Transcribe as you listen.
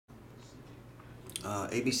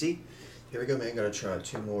ABC. Here we go, man. Gotta try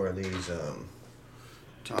two more of these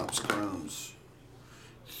Topps Chromes.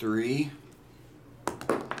 Three.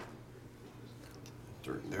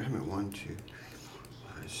 They're having 1, 2,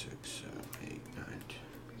 5, 6, 7, 8, 9,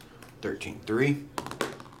 13. 3.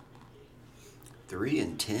 3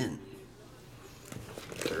 and 10.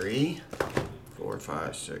 3, 4,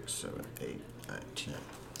 5, 6, 7, 8, 9, 10.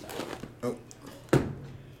 Oh.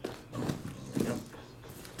 Yep.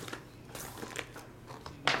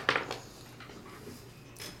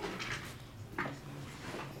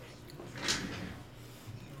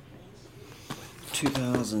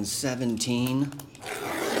 (2017)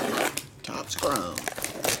 Topps Chrome.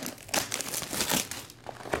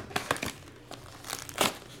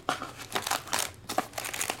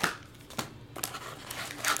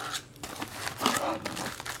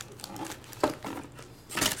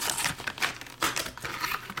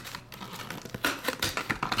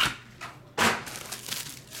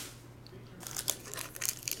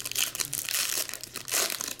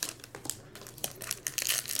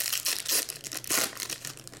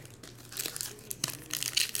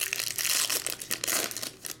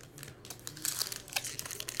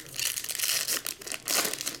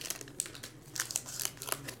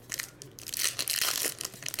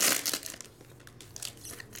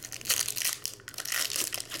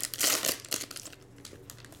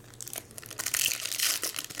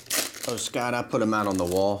 Oh, Scott, I put them out on the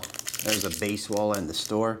wall. There's a base wall in the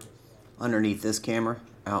store. Underneath this camera,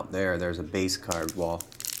 out there, there's a base card wall.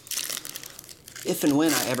 If and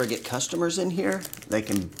when I ever get customers in here, they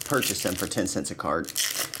can purchase them for 10 cents a card.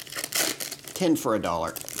 10 for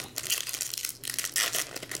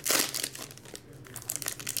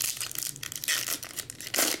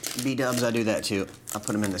 $1. B-dubs, I do that too. I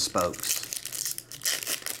put them in the spokes.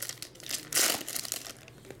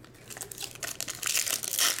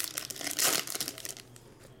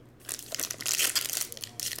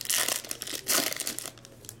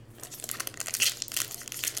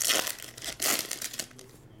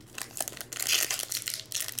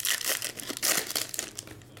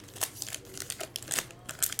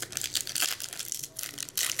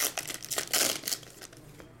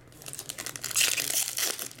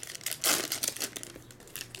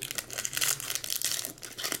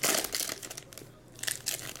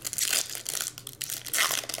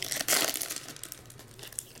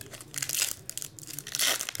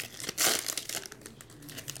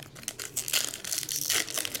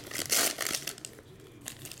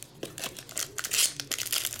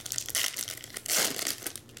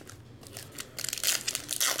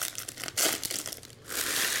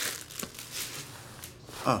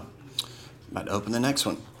 Oh, about to open the next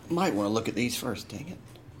one. Might want to look at these first, dang it.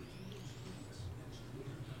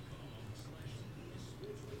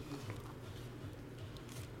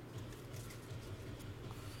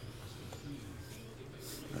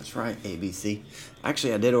 That's right, ABC.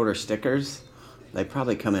 Actually, I did order stickers. They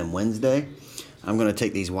probably come in Wednesday. I'm going to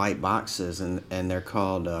take these white boxes, and they're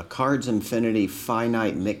called CardsInfinity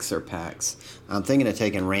Finite Mixer Packs. I'm thinking of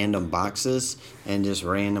taking random boxes and just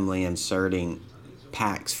randomly inserting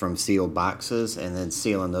packs from sealed boxes and then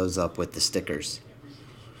sealing those up with the stickers.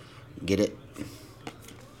 Get it?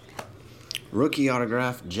 Rookie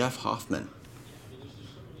autograph, Jeff Hoffman.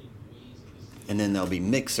 And then there'll be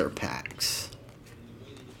mixer packs.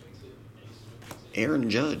 Aaron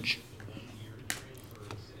Judge.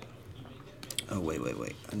 Oh,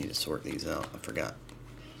 wait. I need to sort these out. I forgot.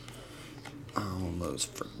 I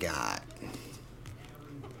almost forgot.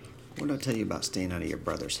 What did I tell you about staying out of your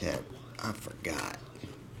brother's head? I forgot.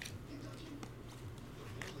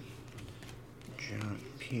 John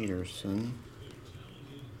Peterson.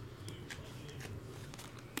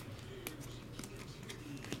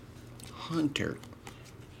 Hunter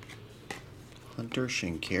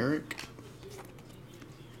Shinkarik.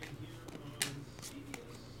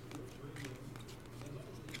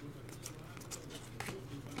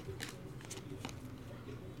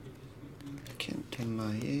 Kenta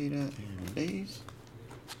Maeda and base.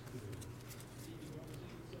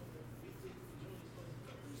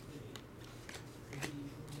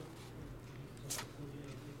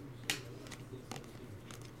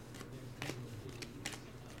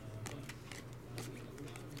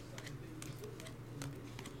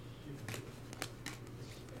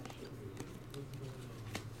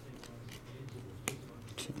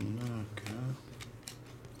 Tanaka.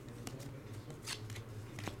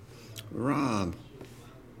 Rob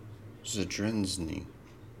Zadrensny.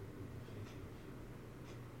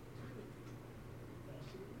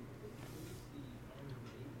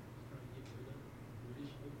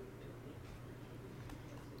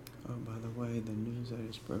 Oh, by the way, the news I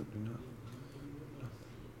just broke, do not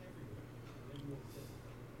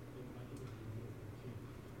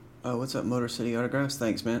Oh, what's up, Motor City Autographs?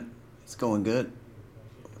 Thanks, man. It's going good.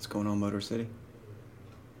 What's going on, Motor City?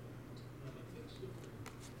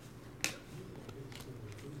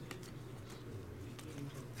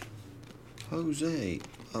 Jose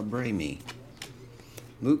Abrami.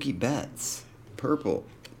 Mookie Betts. Purple.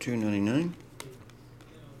 $2.99.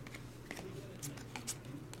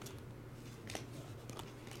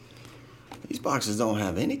 These boxes don't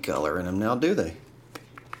have any color in them now, do they?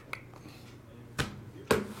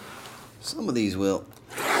 Some of these will.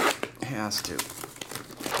 Has to.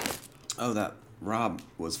 Oh, that Rob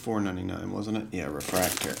was $4.99, wasn't it? Yeah,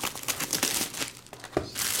 refractor.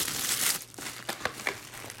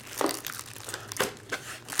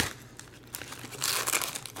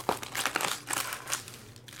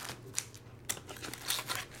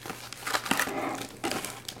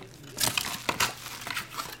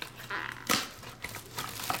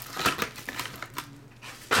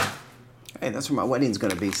 Hey, that's where my wedding's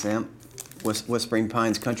going to be, Sam. Whispering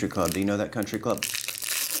Pines Country Club. Do you know that country club?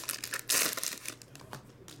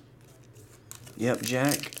 Yep,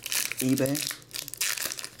 Jack. eBay.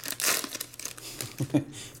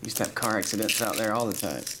 Used to have car accidents out there all the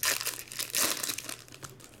time.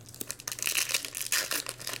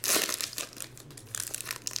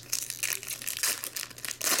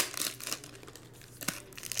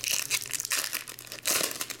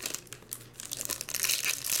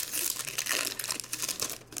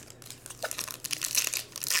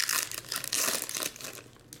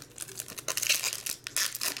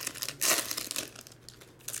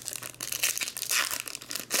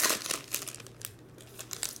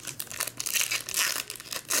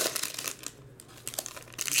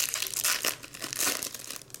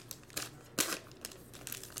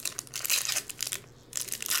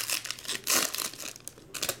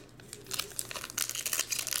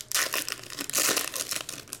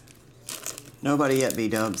 Nobody yet,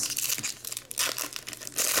 B-dubs.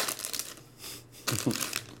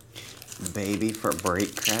 Baby for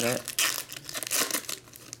break credit.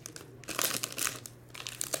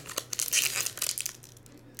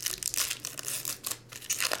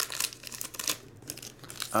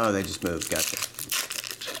 Oh, they just moved. Gotcha.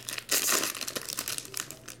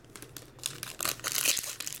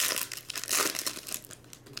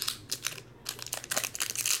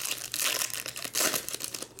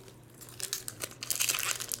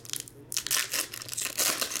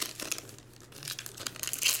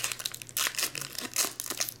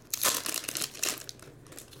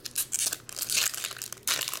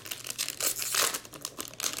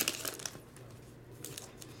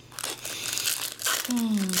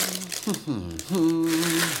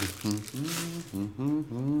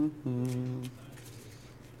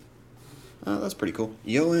 Oh, that's pretty cool.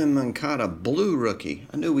 Yohan Moncada Blue rookie.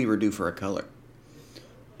 I knew we were due for a color.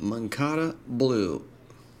 Moncada Blue.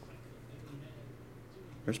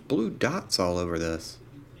 There's blue dots all over this.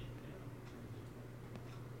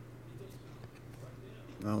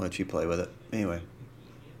 I'll let you play with it. Anyway.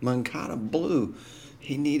 Moncada Blue.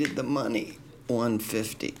 He needed the money.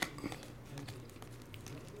 $150.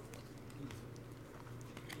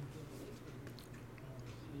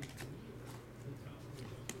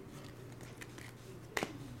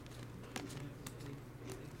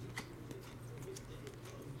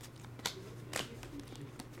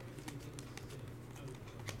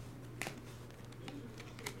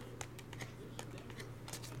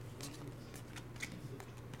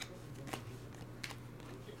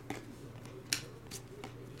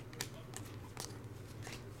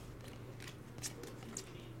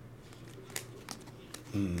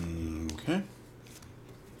 Okay.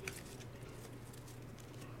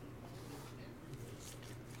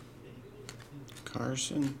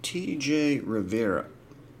 Carson T.J. Rivera.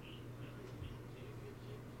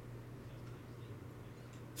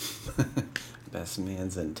 Best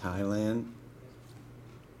man's in Thailand.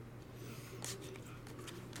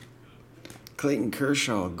 Clayton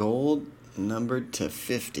Kershaw gold, numbered to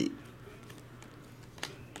 50.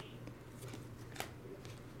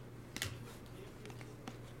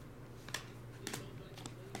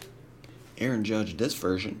 Aaron Judge this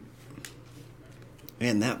version.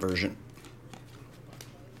 And that version.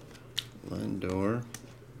 Lindor.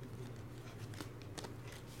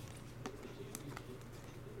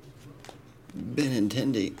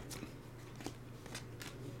 Benintendi.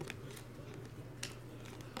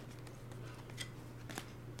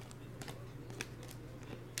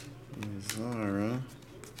 Zara.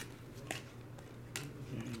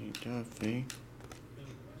 Danny Duffy.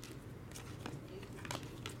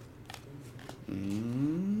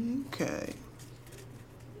 Okay.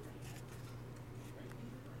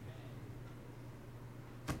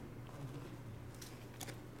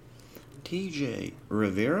 TJ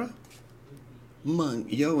Rivera,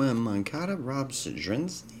 Yoem Moncada, Rob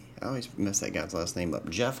Sidrinski. I always mess that guy's last name up.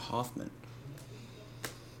 Jeff Hoffman.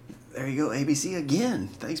 There you go, ABC again.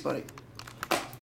 Thanks, buddy.